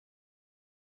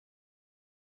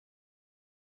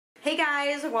Hey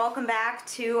guys, welcome back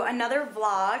to another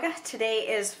vlog. Today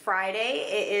is Friday.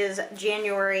 It is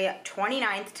January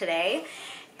 29th today.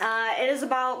 It is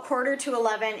about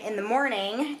 10:45 in the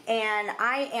morning and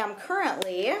I am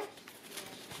currently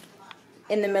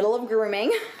in the middle of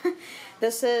grooming.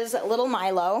 This is little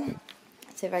Milo.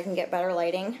 Let's see if I can get better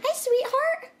lighting. Hi,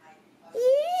 sweetheart.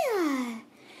 Yeah.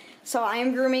 So I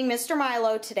am grooming Mr.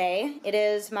 Milo today. It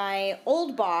is my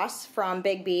old boss from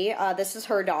Big B. This is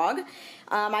her dog.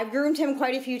 I've groomed him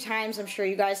quite a few times, I'm sure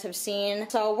you guys have seen.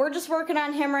 So we're just working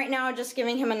on him right now, just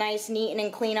giving him a nice neat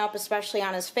and clean up, especially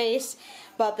on his face.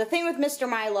 But the thing with Mr.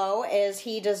 Milo is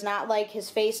he does not like his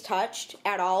face touched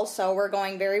at all, so we're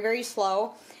going very, very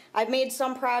slow. I've made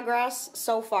some progress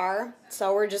so far,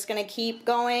 so we're just gonna keep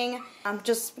going.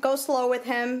 Just go slow with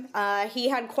him. He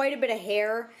had quite a bit of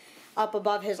hair up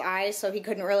above his eyes, so he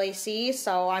couldn't really see,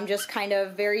 so I'm just kind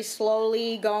of very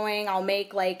slowly going. I'll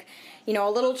make, like, you know,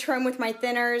 a little trim with my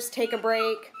thinners, take a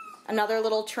break, another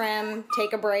little trim,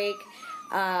 take a break.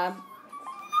 Yeah,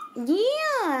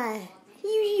 you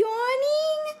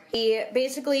yawning? He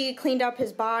basically cleaned up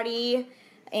his body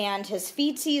and his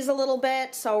feetsies a little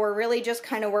bit, so we're really just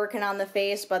kind of working on the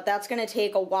face, but that's gonna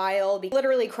take a while. He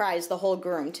literally cries the whole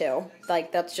groom too.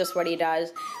 Like, that's just what he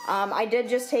does. I did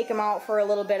just take him out for a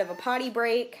little bit of a potty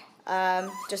break,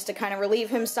 just to kind of relieve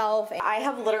himself. I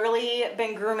have literally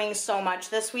been grooming so much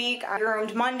this week. I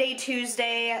groomed Monday,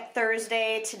 Tuesday,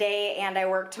 Thursday, today, and I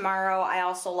work tomorrow. I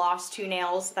also lost 2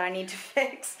 nails that I need to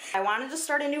fix. I wanted to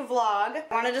start a new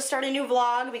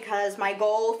vlog. Because my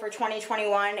goal for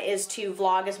 2021 is to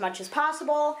vlog as much as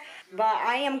possible, but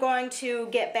I am going to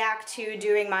get back to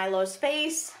doing Milo's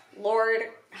face.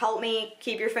 Lord, help me,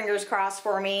 keep your fingers crossed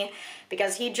for me,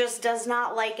 because he just does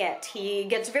not like it. He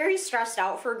gets very stressed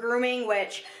out for grooming,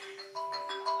 which,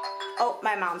 oh,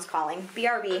 my mom's calling.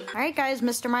 BRB. All right, guys,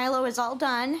 Mr. Milo is all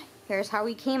done. Here's how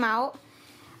he came out.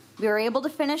 We were able to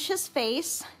finish his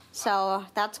face, so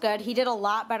that's good. He did a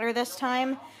lot better this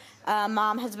time.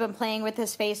 Mom has been playing with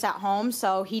his face at home,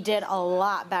 so he did a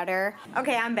lot better.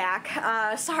 Okay, I'm back.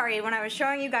 Sorry, when I was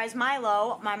showing you guys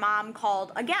Milo, my mom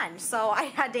called again, so I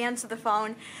had to answer the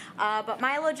phone. But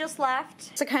Milo just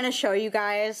left. To kind of show you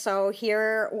guys, so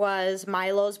here was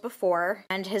Milo's before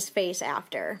and his face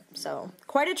after. So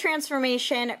quite a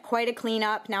transformation, quite a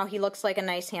cleanup. Now he looks like a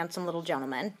nice, handsome little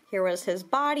gentleman. Here was his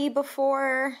body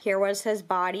before. Here was his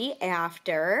body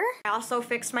after. I also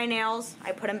fixed my nails.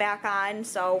 I put them back on,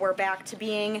 so we're back to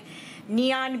being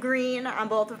neon green on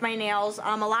both of my nails.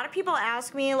 A lot of people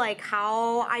ask me like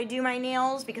how I do my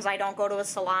nails because I don't go to a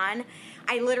salon.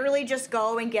 I literally just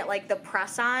go and get like the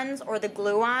press-ons or the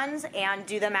glue-ons and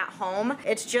do them at home.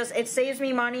 It's just, it saves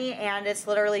me money and it's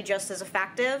literally just as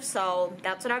effective, so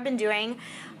that's what I've been doing.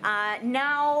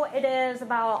 Now it is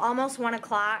about almost 1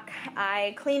 o'clock.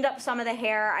 I cleaned up some of the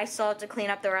hair. I still have to clean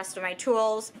up the rest of my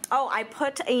tools. Oh, I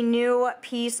put a new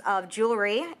piece of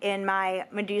jewelry in my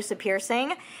Medusa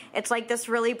piercing. It's like this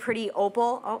really pretty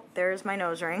opal. Oh, there's my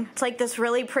nose ring. It's like this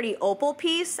really pretty opal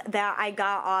piece that I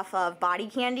got off of Body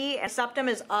Candy. And septum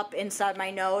is up inside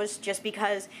my nose just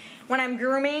because when I'm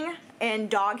grooming and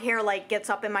dog hair like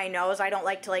gets up in my nose, I don't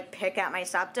like to like pick at my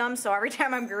septum. So every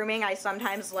time I'm grooming, I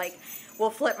sometimes like will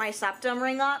flip my septum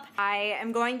ring up. I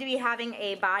am going to be having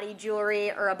a body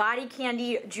jewelry or a Body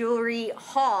Candy jewelry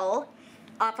haul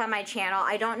up on my channel.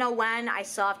 I don't know when, I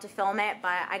still have to film it,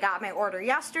 but I got my order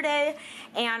yesterday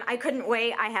and I couldn't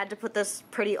wait. I had to put this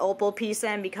pretty opal piece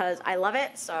in because I love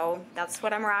it, so that's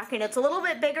what I'm rocking. It's a little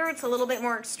bit bigger, it's a little bit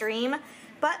more extreme,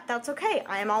 but that's okay.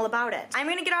 I am all about it. I'm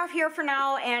gonna get off here for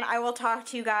now and I will talk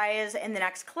to you guys in the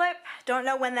next clip. Don't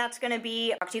know when that's gonna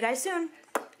be. Talk to you guys soon.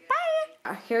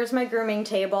 Bye! Here's my grooming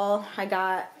table. I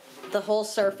got the whole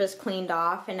surface cleaned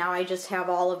off and now I just have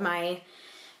all of my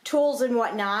tools and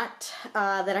whatnot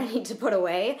that I need to put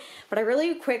away. But I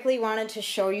really quickly wanted to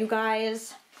show you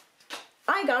guys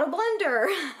I got a blender.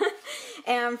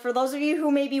 And for those of you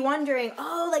who may be wondering,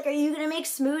 oh, like, are you gonna make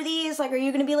smoothies? Like, are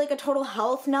you gonna be like a total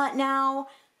health nut now?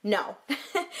 No.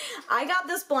 I got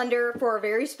this blender for a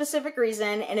very specific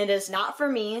reason, and it is not for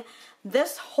me.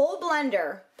 This whole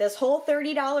blender, this whole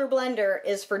 $30 blender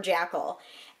is for Jackal.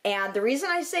 And the reason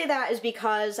I say that is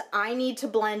because I need to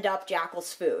blend up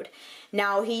Jackal's food.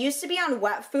 Now, he used to be on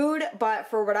wet food, but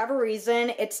for whatever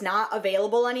reason, it's not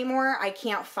available anymore. I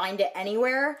can't find it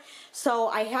anywhere. So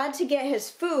I had to get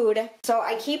his food. So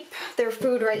I keep their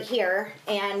food right here,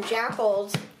 and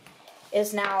Jackal's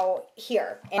is now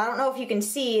here. And I don't know if you can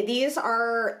see, these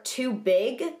are too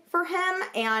big for him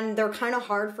and they're kind of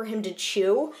hard for him to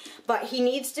chew, but he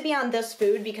needs to be on this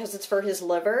food because it's for his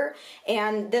liver,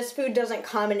 and this food doesn't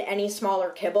come in any smaller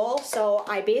kibble. So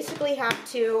I basically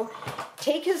have to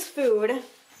take his food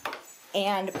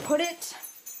and put it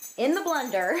in the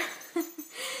blender.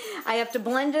 I have to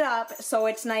blend it up so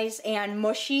it's nice and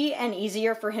mushy and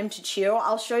easier for him to chew.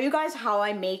 I'll show you guys how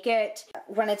I make it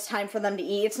when it's time for them to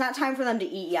eat. It's not time for them to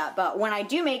eat yet, but when I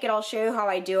do make it, I'll show you how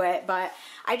I do it. But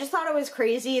I just thought it was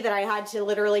crazy that I had to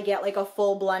literally get like a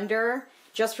full blender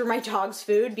just for my dog's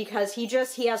food, because he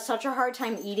has such a hard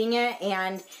time eating it,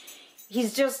 and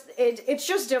it's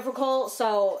just difficult,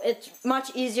 so it's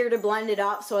much easier to blend it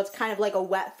up so it's kind of like a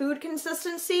wet food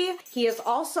consistency. He is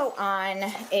also on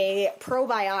a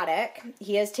probiotic.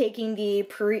 He is taking the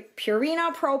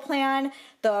Purina Pro Plan,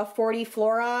 the 40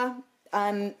 Flora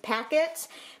packets,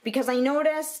 because I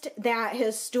noticed that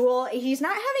his stool, he's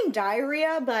not having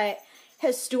diarrhea, but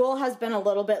his stool has been a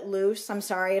little bit loose. I'm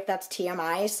sorry if that's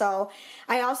TMI. So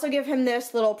I also give him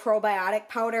this little probiotic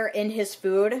powder in his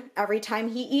food every time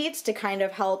he eats to kind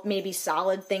of help maybe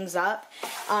solid things up.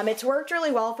 It's worked really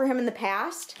well for him in the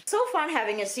past. So fun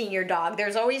having a senior dog.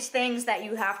 There's always things that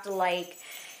you have to like,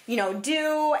 you know,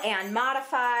 do and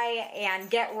modify and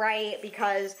get right,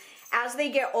 because as they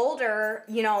get older,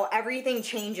 you know, everything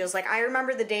changes. Like I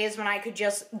remember the days when I could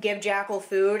just give Jackal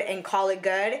food and call it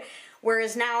good.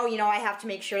 Whereas now, you know, I have to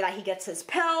make sure that he gets his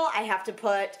pill. I have to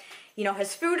put, you know,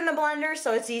 his food in the blender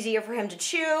so it's easier for him to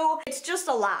chew. It's just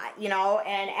a lot, you know,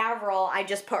 and Avril, I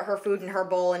just put her food in her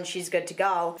bowl and she's good to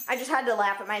go. I just had to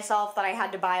laugh at myself that I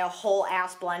had to buy a whole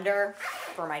ass blender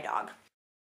for my dog.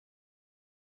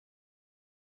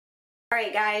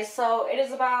 Alright guys, so it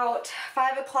is about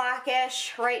 5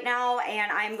 o'clock-ish right now,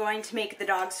 and I'm going to make the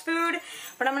dog's food,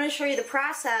 but I'm going to show you the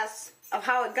process of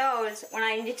how it goes when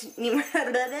I need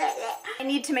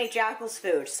to make Jackal's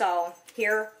food. So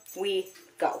here we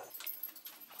go.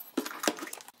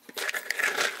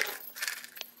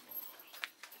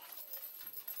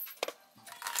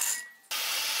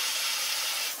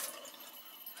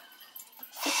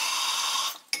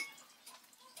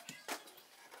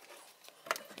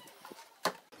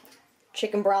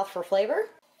 Chicken broth for flavor.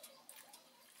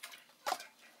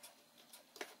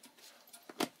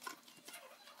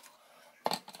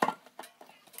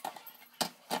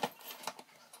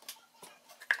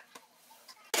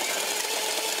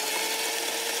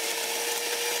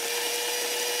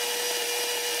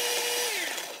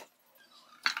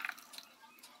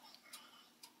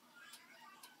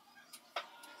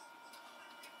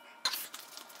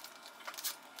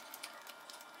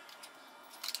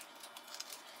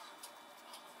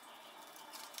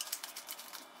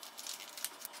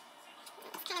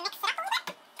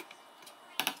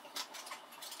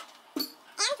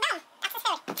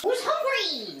 Who's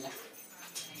hungry?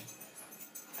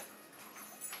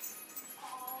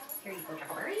 Here you go,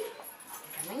 Jackalberry.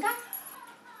 Kaminga.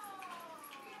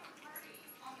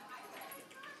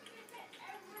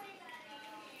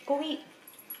 Go eat.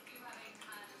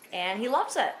 And he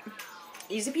loves it.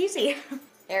 Easy peasy.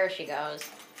 There she goes.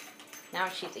 Now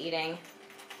she's eating.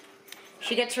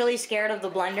 She gets really scared of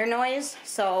the blender noise,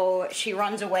 so she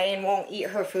runs away and won't eat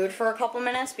her food for a couple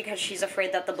minutes because she's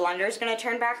afraid that the blender is going to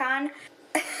turn back on.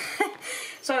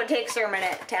 So it takes her a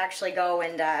minute to actually go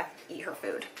and eat her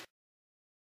food.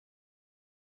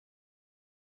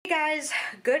 Hey guys,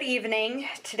 good evening.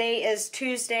 Today is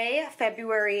Tuesday,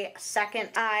 February 2nd.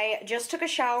 I just took a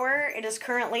shower. It is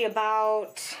currently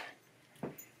about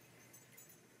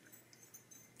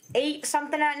 8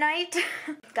 something at night.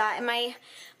 Got in my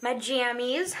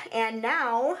jammies, and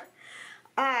now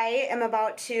I am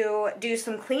about to do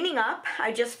some cleaning up.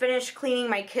 I just finished cleaning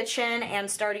my kitchen and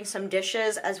starting some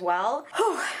dishes as well.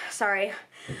 Whew, sorry.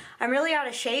 I'm really out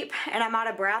of shape and I'm out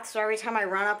of breath, so every time I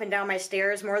run up and down my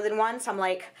stairs more than once, I'm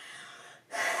like...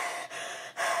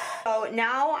 So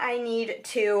now I need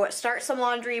to start some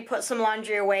laundry, put some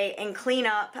laundry away, and clean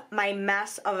up my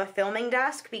mess of a filming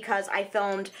desk because I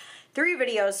filmed 3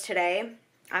 videos today.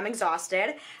 I'm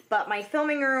exhausted, but my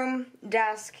filming room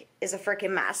desk is a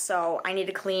freaking mess, so I need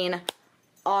to clean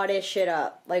all this shit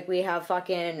up. Like, we have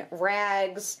fucking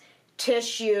rags,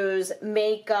 tissues,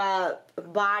 makeup,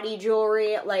 body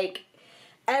jewelry, like,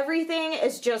 everything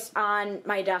is just on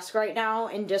my desk right now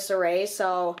in disarray,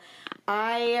 so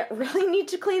I really need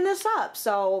to clean this up.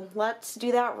 So let's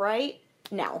do that right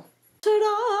now.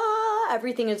 Ta-da!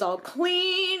 Everything is all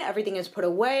clean, everything is put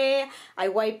away. I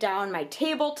wiped down my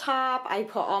tabletop, I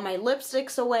put all my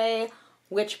lipsticks away,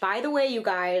 which, by the way, you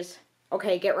guys,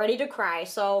 okay, get ready to cry.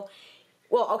 So,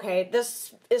 well, okay,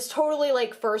 this is totally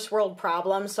like first world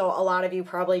problem, so a lot of you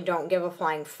probably don't give a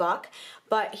flying fuck.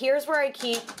 But here's where I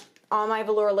keep all my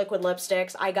velour liquid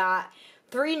lipsticks. I got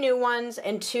 3 new ones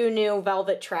and 2 new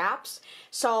velvet traps.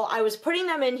 So I was putting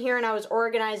them in here and I was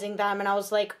organizing them, and I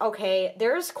was like, okay,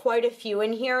 there's quite a few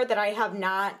in here that I have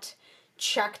not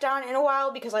checked on in a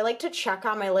while because I like to check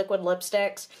on my liquid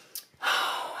lipsticks.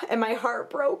 And my heart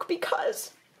broke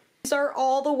because these are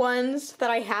all the ones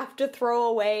that I have to throw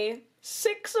away.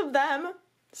 6 of them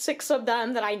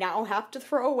that I now have to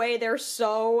throw away. They're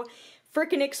so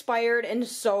freaking expired and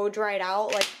so dried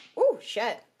out. Like, ooh,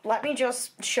 shit. Let me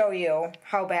just show you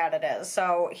how bad it is.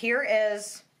 So here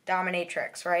is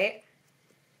Dominatrix, right?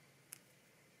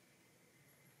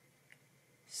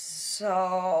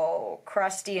 So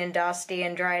crusty and dusty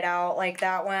and dried out. Like,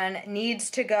 that one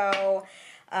needs to go.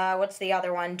 What's the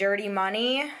other one? Dirty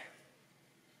Money.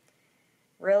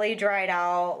 Really dried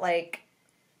out, like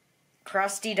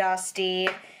crusty, dusty.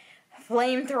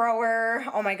 Flamethrower.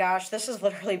 Oh my gosh, this is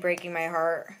literally breaking my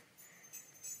heart.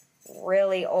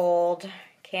 Really old.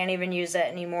 Can't even use it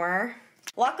anymore.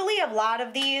 Luckily, a lot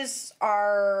of these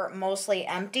are mostly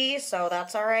empty, so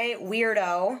that's alright.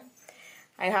 Weirdo.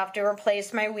 I have to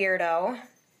replace my Weirdo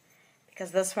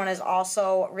because this one is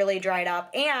also really dried up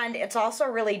and it's also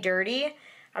really dirty.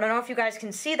 I don't know if you guys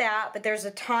can see that, but there's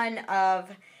a ton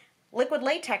of liquid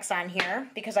latex on here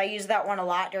because I use that one a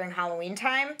lot during Halloween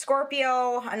time.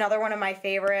 Scorpio, another one of my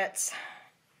favorites.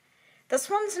 This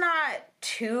one's not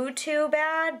too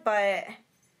bad, but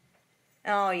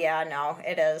oh yeah, no,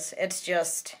 it is. It's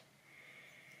just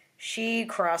she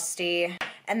crusty.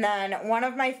 And then one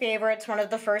of my favorites, one of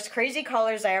the first crazy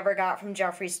colors I ever got from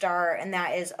Jeffree Star, and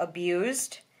that is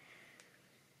Abused.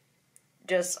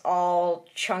 Just all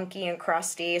chunky and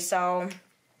crusty. So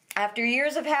after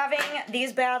years of having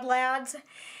these bad lads,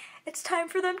 it's time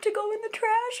for them to go in the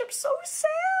trash. I'm so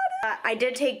sad. I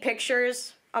did take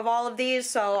pictures of all of these,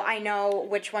 so I know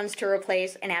which ones to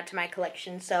replace and add to my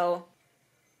collection. So,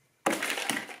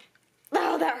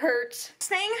 oh, that hurts. Next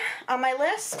thing on my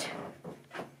list,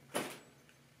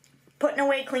 putting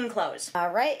away clean clothes. All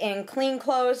right, and clean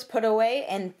clothes put away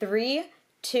in 3,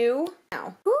 2,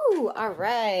 now. Ooh, all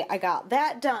right, I got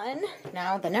that done.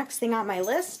 Now the next thing on my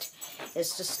list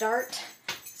is to start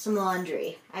some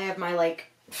laundry. I have my like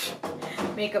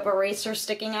makeup eraser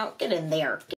sticking out. Get in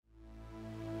there.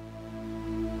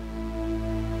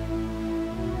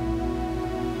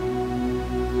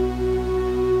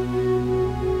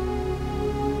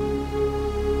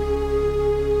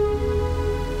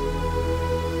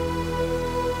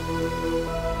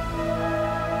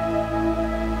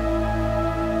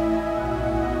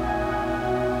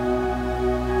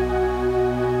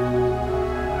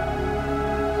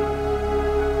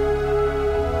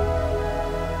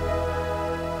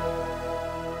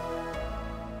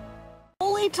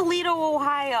 Toledo,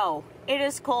 Ohio. It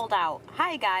is cold out.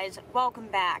 Hi guys, welcome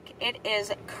back. It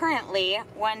is currently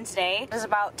Wednesday. It is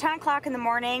about 10 o'clock in the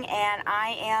morning and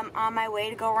I am on my way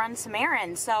to go run some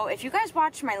errands. So if you guys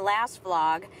watched my last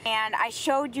vlog and I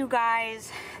showed you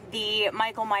guys the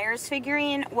Michael Myers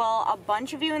figurine, well, a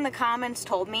bunch of you in the comments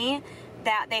told me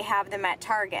that they have them at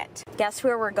Target. Guess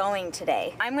where we're going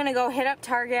today? I'm gonna go hit up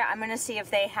Target. I'm gonna see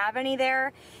if they have any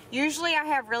there. Usually I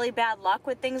have really bad luck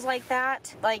with things like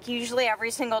that. Like usually every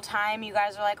single time you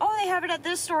guys are like, oh, they have it at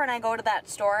this store, and I go to that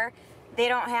store, they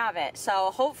don't have it.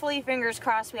 So hopefully, fingers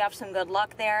crossed, we have some good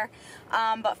luck there.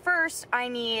 But first I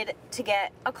need to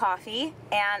get a coffee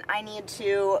and I need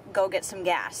to go get some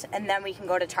gas, and then we can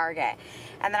go to Target.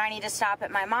 And then I need to stop at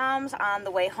my mom's on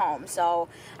the way home. So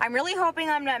I'm really hoping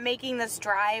I'm not making this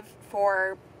drive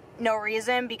for no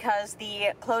reason, because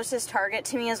the closest Target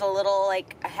to me is a little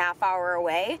like a half hour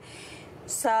away.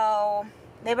 So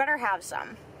they better have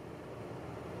some.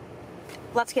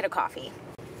 Let's get a coffee.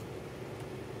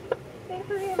 Thanks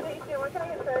for the invitation. What can I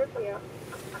get started for you?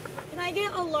 Can I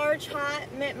get a large hot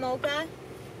mint mocha?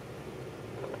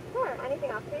 Sure.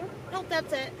 Anything else for you? Nope,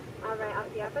 that's it. All right. I'll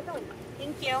see you after the window.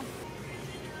 Thank you.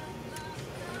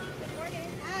 Good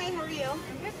morning. Hi, how are you?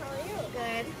 I'm good. How are you?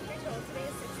 Good. Your total today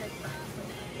is $6.35.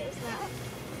 Here's that.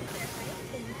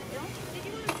 Thank you. Did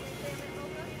you want a sleeve for your mint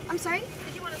mocha? I'm sorry?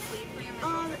 Did you want a sleeve for your mint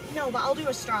mocha? No, but I'll do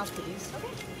a straw, please. Okay.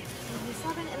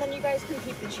 7, and then you guys can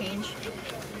keep the change.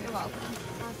 You're welcome.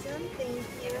 Awesome. Thank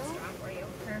you. Straw for you.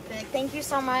 Perfect. Thank you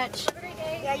so much. Have a great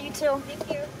day. Yeah, you too. Thank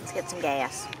you. Let's get some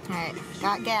gas. Alright,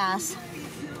 got gas.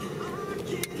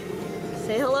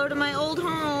 Say hello to my old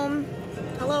home.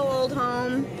 Hello, old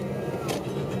home.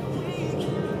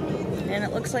 And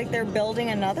it looks like they're building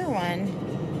another one.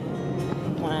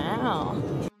 Wow.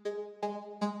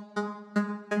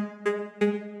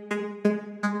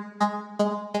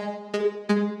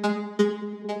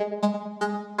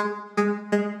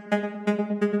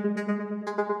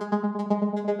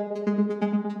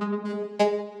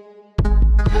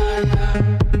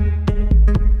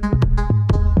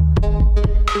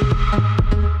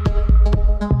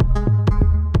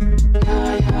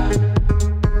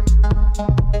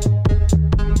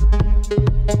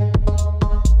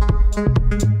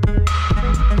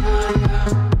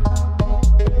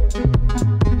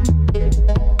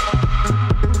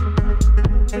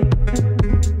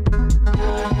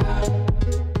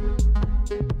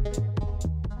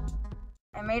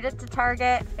 made it to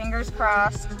Target. Fingers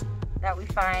crossed that we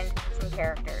find some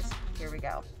characters. Here we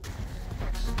go.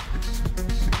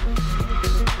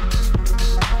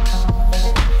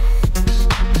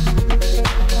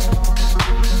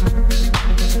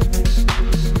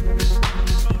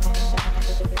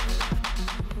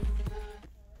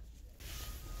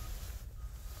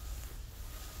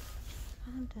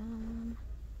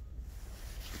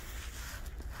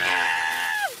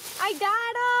 I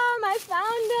got him! I found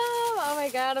him! Oh my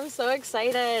god, I'm so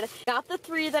excited. Got the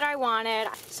 3 that I wanted.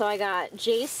 So I got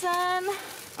Jason,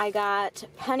 I got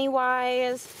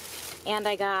Pennywise, and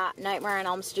I got Nightmare on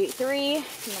Elm Street 3. And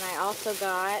then I also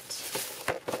got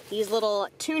these little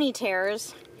Toonie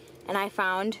Tears, and I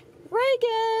found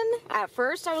Reagan. At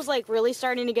first I was like really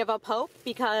starting to give up hope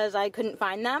because I couldn't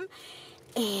find them.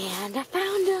 And I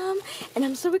found them, and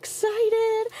I'm so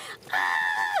excited. Ah!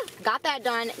 Got that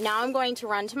done. Now I'm going to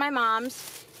run to my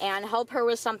mom's and help her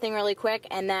with something really quick,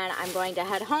 and then I'm going to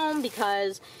head home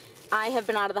because I have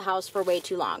been out of the house for way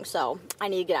too long, so I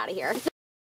need to get out of here.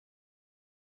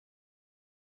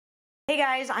 Hey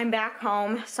guys, I'm back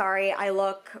home. Sorry, I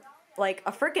look like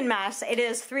a freaking mess. It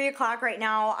is 3 o'clock right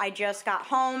now. I just got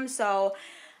home, so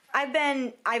I've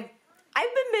been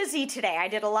busy today. I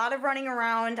did a lot of running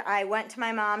around. I went to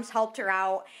my mom's, helped her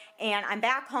out, and I'm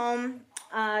back home,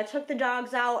 took the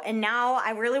dogs out, and now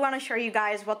I really want to show you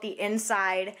guys what the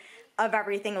inside of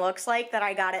everything looks like that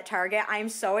I got at Target. I'm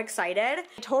so excited.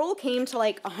 The total came to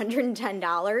like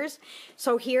 $110.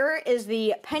 So here is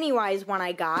the Pennywise one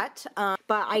I got,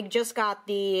 but I just got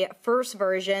the first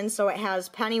version, so it has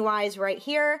Pennywise right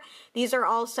here. These are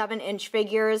all 7-inch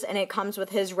figures, and it comes with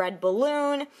his red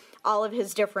balloon, all of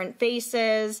his different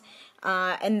faces,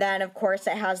 and then of course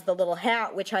it has the little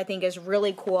hat, which I think is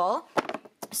really cool.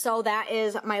 So that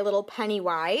is my little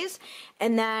Pennywise.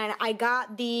 And then I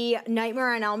got the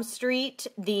Nightmare on Elm Street,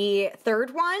 the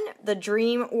 3rd one, the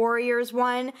Dream Warriors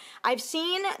one. I've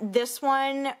seen this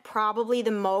one probably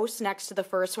the most next to the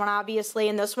first one, obviously,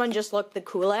 and this one just looked the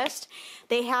coolest.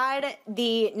 They had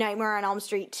the Nightmare on Elm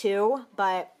Street 2,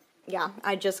 but yeah,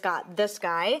 I just got this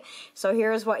guy. So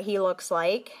here's what he looks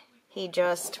like. He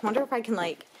just, wonder if I can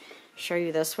like show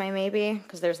you this way maybe,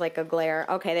 because there's like a glare.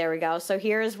 Okay, there we go. So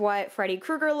here's what Freddy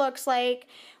Krueger looks like.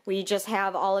 We just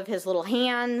have all of his little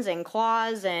hands and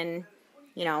claws and,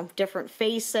 you know, different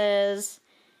faces.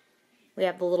 We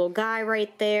have the little guy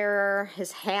right there,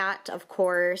 his hat, of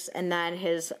course, and then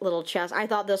his little chest. I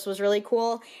thought this was really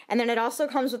cool. And then it also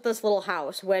comes with this little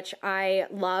house, which I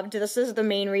loved. This is the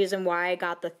main reason why I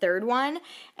got the 3rd one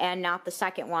and not the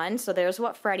 2nd one. So there's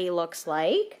what Freddy looks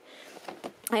like.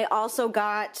 I also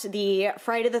got the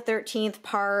Friday the 13th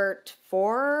part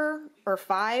 4 or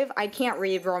 5. I can't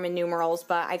read Roman numerals,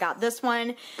 but I got this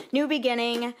one, New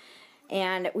Beginning.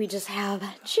 And we just have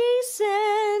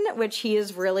Jason, which he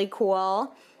is really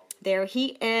cool. There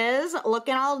he is,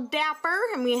 looking all dapper.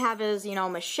 And we have his, you know,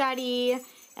 machete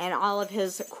and all of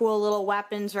his cool little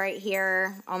weapons right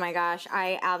here. Oh my gosh,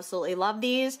 I absolutely love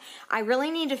these. I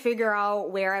really need to figure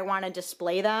out where I want to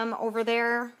display them over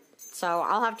there. So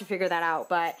I'll have to figure that out.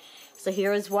 But so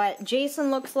here's what Jason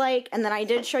looks like. And then I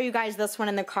did show you guys this one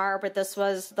in the car, but this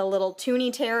was the little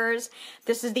Toonie Terrors.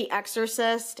 This is the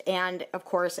Exorcist, and of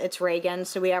course it's Reagan.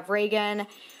 So we have Reagan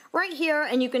right here,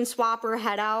 and you can swap her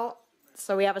head out.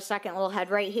 So we have a second little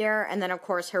head right here, and then of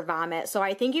course her vomit. So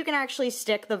I think you can actually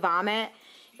stick the vomit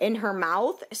in her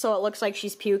mouth so it looks like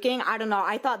she's puking. I don't know.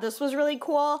 I thought this was really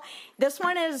cool. This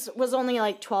one was only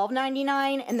like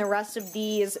 $12.99, and the rest of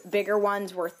these bigger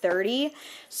ones were $30.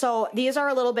 So these are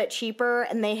a little bit cheaper,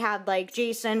 and they had like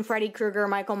Jason, Freddy Krueger,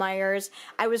 Michael Myers.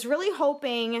 I was really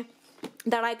hoping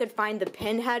that I could find the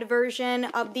pinhead version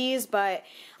of these, but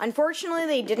unfortunately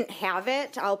they didn't have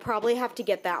it. I'll probably have to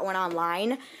get that one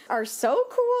online. Are so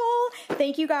cool.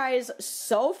 Thank you guys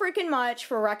so freaking much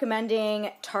for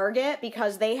recommending Target,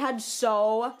 because they had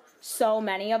so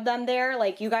many of them there.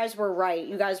 Like, you guys were right.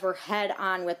 You guys were head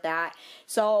on with that.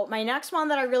 So my next one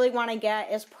that I really want to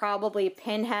get is probably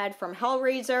Pinhead from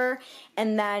Hellraiser,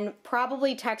 and then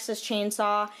probably Texas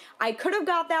Chainsaw. I could have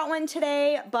got that one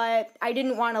today, but I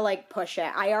didn't want to like push it.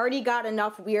 I already got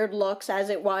enough weird looks as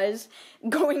it was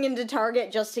going into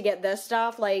Target just to get this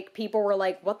stuff. Like, people were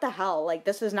like, what the hell? Like,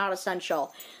 this is not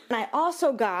essential. And I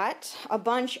also got a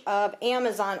bunch of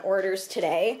Amazon orders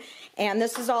today, and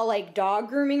this is all like dog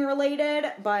grooming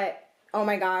related, but oh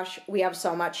my gosh, we have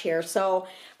so much here. So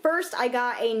first, I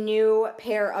got a new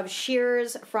pair of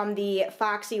shears from the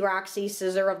Foxy Roxy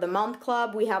Scissor of the Month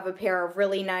Club. We have a pair of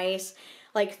really nice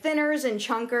like thinners and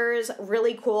chunkers,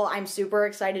 really cool. I'm super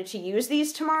excited to use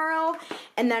these tomorrow.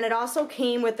 And then it also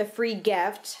came with a free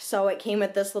gift. So it came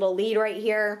with this little lead right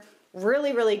here.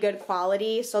 really, really good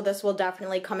quality, so this will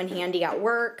definitely come in handy at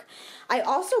work. I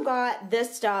also got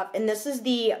this stuff, and this is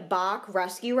the Bach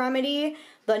Rescue Remedy,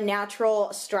 the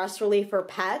natural stress relief for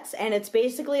pets, and it's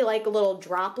basically like a little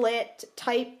droplet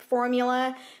type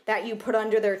formula that you put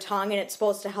under their tongue, and it's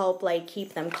supposed to help like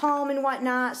keep them calm and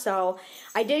whatnot. So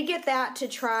I did get that to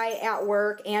try at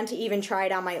work and to even try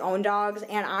it on my own dogs,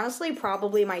 and honestly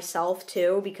probably myself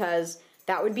too, because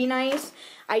that would be nice.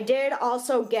 I did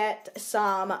also get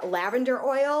some lavender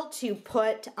oil to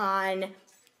put on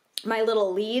my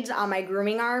little leads on my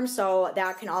grooming arm, so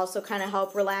that can also kind of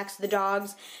help relax the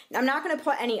dogs. I'm not going to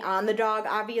put any on the dog.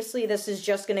 Obviously, this is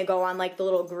just going to go on like the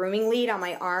little grooming lead on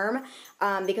my arm,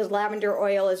 because lavender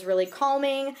oil is really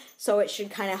calming, so it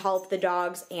should kind of help the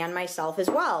dogs and myself as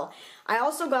well. I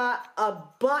also got a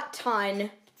butt ton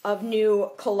of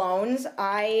new colognes.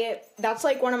 That's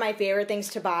like one of my favorite things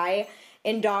to buy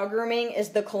in dog grooming is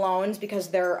the colognes, because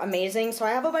they're amazing. So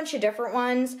I have a bunch of different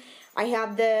ones. I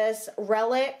have this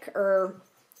Relic or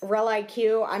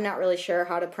Reliq, I'm not really sure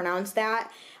how to pronounce that.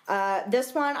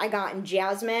 This one I got in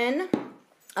Jasmine.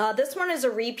 This one is a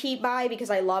repeat buy because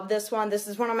I love this one. This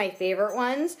is one of my favorite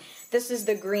ones. This is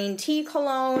the green tea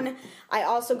cologne. I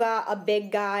also got a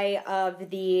big guy of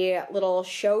the little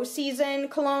show season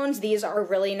colognes. These are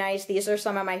really nice. These are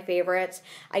some of my favorites.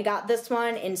 I got this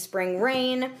one in Spring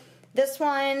Rain. This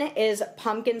one is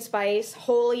pumpkin spice.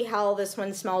 Holy hell, this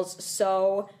one smells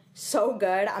so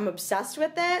good. I'm obsessed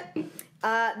with it.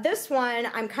 This one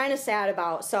I'm kind of sad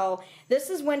about. So this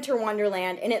is Winter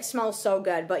Wonderland, and it smells so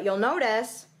good, but you'll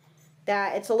notice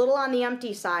that it's a little on the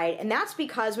empty side, and that's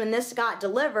because when this got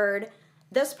delivered,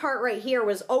 this part right here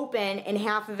was open and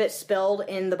half of it spilled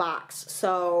in the box.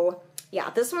 So yeah,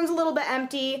 this one's a little bit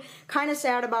empty. Kind of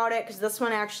sad about it because this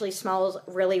one actually smells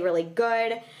really, really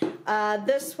good.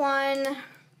 This one,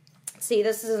 let's see,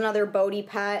 this is another Bodhi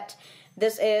Pet.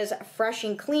 This is Fresh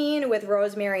and Clean with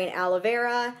rosemary and aloe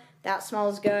vera. That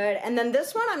smells good. And then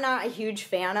this one I'm not a huge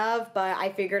fan of, but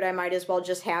I figured I might as well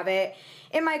just have it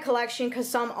in my collection because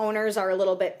some owners are a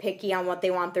little bit picky on what they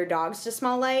want their dogs to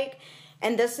smell like.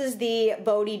 And this is the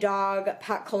Bodhi Dog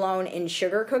Pet Cologne in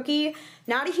Sugar Cookie.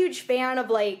 Not a huge fan of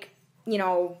like, you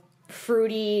know,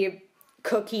 fruity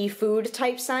cookie food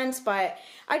type scents, but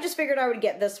I just figured I would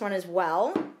get this one as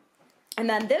well. And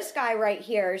then this guy right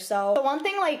here. So the one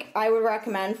thing like I would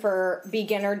recommend for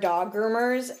beginner dog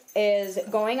groomers is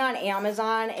going on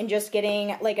Amazon and just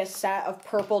getting like a set of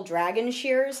purple dragon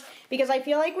shears, because I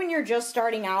feel like when you're just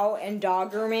starting out in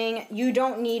dog grooming, you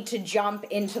don't need to jump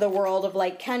into the world of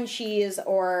like Kenshis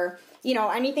or, you know,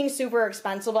 anything super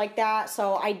expensive like that.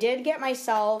 So I did get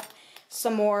myself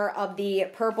some more of the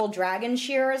purple dragon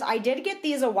shears. I did get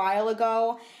these a while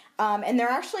ago. And they're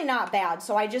actually not bad,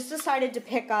 so I just decided to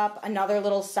pick up another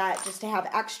little set just to have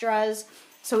extras.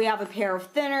 So we have a pair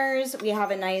of thinners, we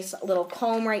have a nice little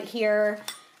comb right here,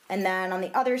 and then on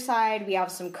the other side we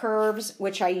have some curves,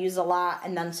 which I use a lot,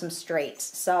 and then some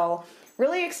straights. So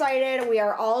really excited, we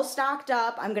are all stocked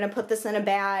up. I'm going to put this in a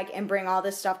bag and bring all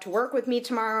this stuff to work with me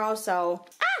tomorrow, so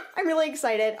I'm really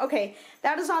excited. Okay,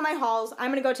 that is all my hauls. I'm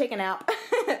going to go take a nap.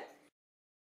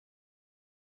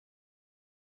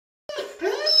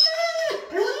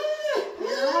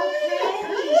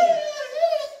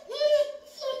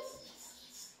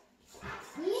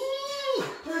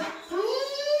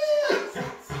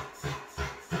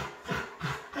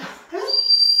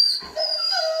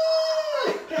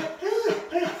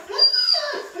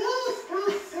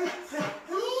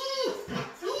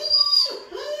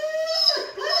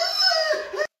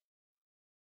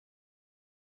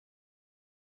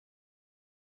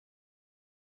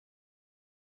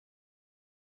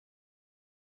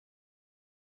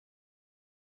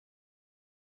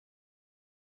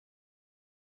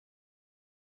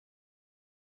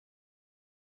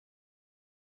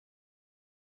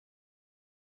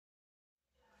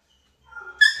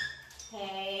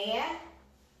 Hey.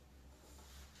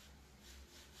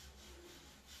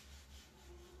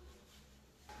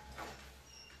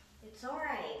 It's all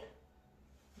right.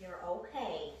 You're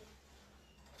okay.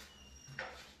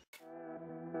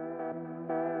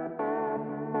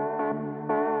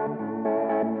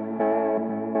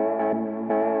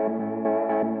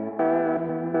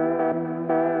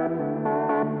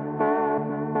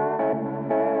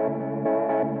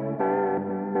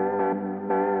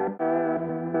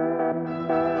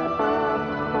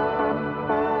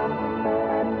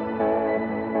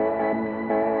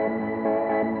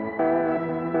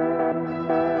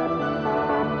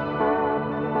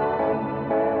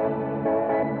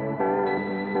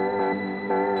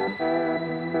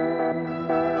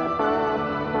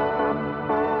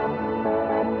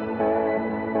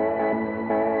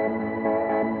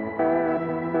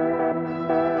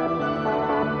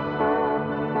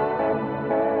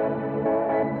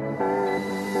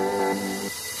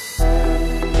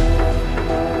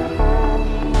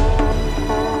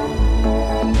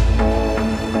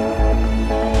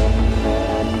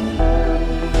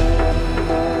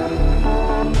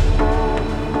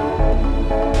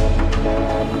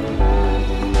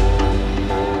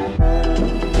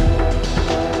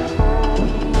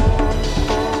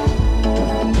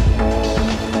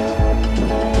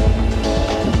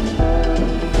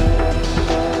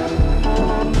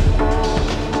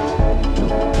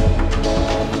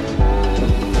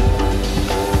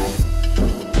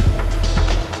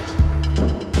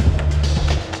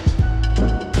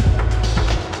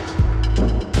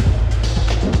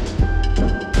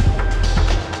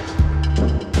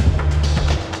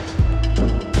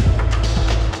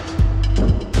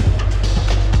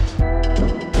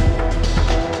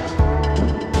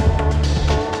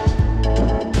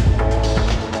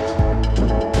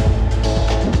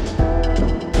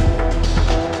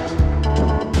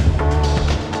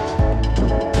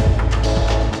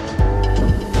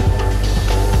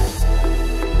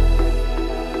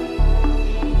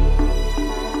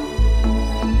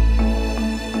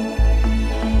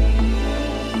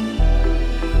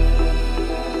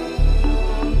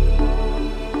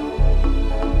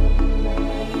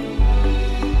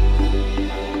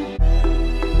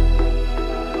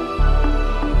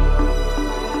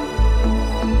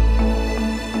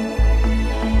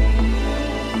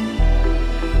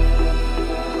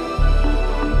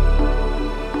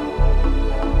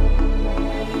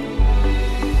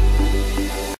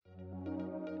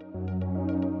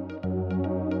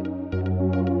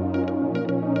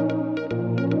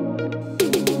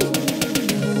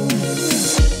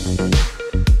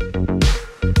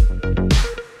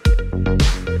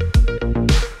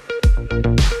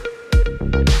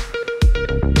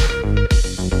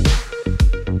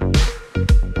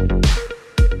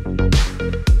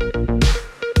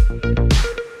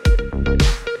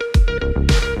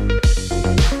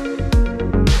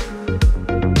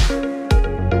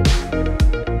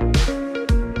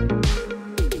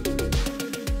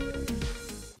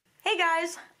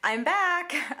 I'm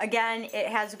back. Again, it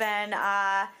has been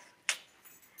a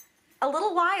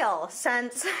little while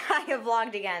since I have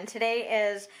vlogged again. Today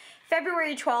is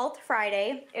February 12th,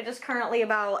 Friday. It is currently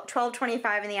about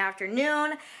 12:25 in the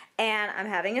afternoon, and I'm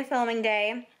having a filming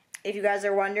day. If you guys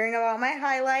are wondering about my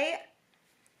highlight,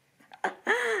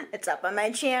 it's up on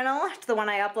my channel. It's the one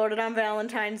I uploaded on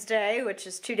Valentine's Day, which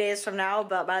is 2 days from now,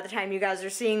 but by the time you guys are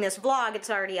seeing this vlog, it's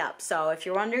already up. So if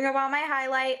you're wondering about my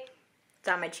highlight, it's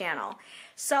on my channel.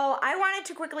 So I wanted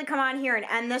to quickly come on here and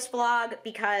end this vlog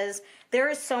because there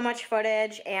is so much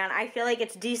footage and I feel like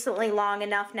it's decently long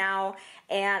enough now,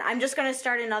 and I'm just going to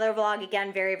start another vlog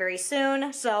again very, very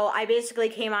soon. So I basically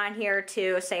came on here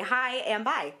to say hi and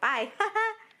bye. Bye.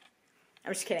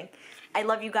 I'm just kidding. I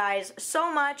love you guys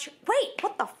so much. Wait,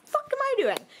 what the fuck am I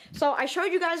doing? So I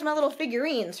showed you guys my little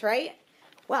figurines, right?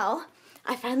 Well,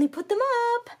 I finally put them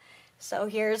up. So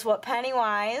here's what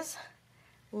Pennywise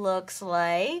looks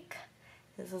like.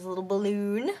 This is a little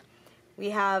balloon.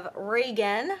 We have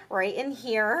Reagan right in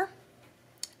here.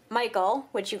 Michael,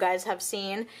 which you guys have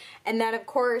seen. And then, of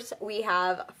course, we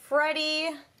have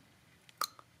Freddy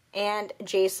and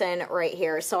Jason right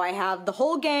here. So I have the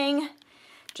whole gang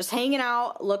just hanging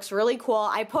out. Looks really cool.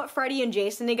 I put Freddy and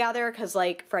Jason together because,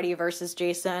 like, Freddy versus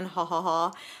Jason, ha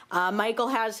ha ha. Michael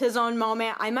has his own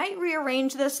moment. I might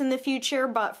rearrange this in the future,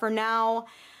 but for now,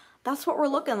 that's what we're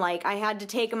looking like. I had to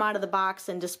take them out of the box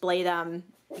and display them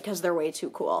because they're way too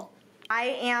cool. I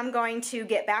am going to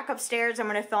get back upstairs. I'm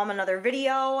going to film another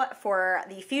video for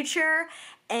the future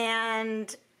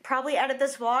and probably edit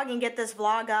this vlog and get this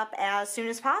vlog up as soon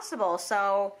as possible.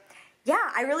 So yeah,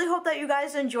 I really hope that you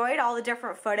guys enjoyed all the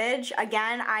different footage.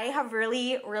 Again, I have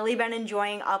really been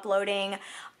enjoying uploading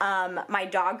my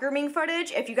dog grooming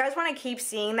footage. If you guys want to keep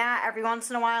seeing that every once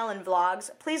in a while in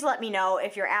vlogs, please let me know.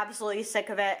 If you're absolutely sick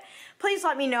of it, please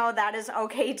let me know. That is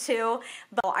okay too.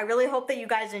 But I really hope that you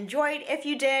guys enjoyed. If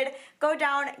you did, go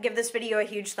down, give this video a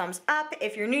huge thumbs up.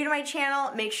 If you're new to my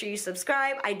channel, make sure you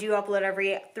subscribe. I do upload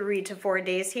every 3 to 4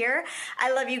 days here.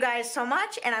 I love you guys so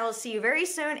much, and I will see you very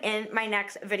soon in my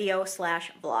next video /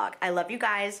 vlog. I love you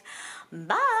guys.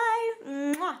 Bye.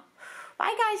 Mwah.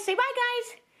 Bye, guys. Say bye,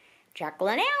 guys. Jekyll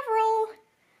and Avril.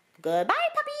 Goodbye,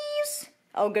 puppies.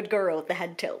 Oh, good girl with the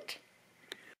head tilt.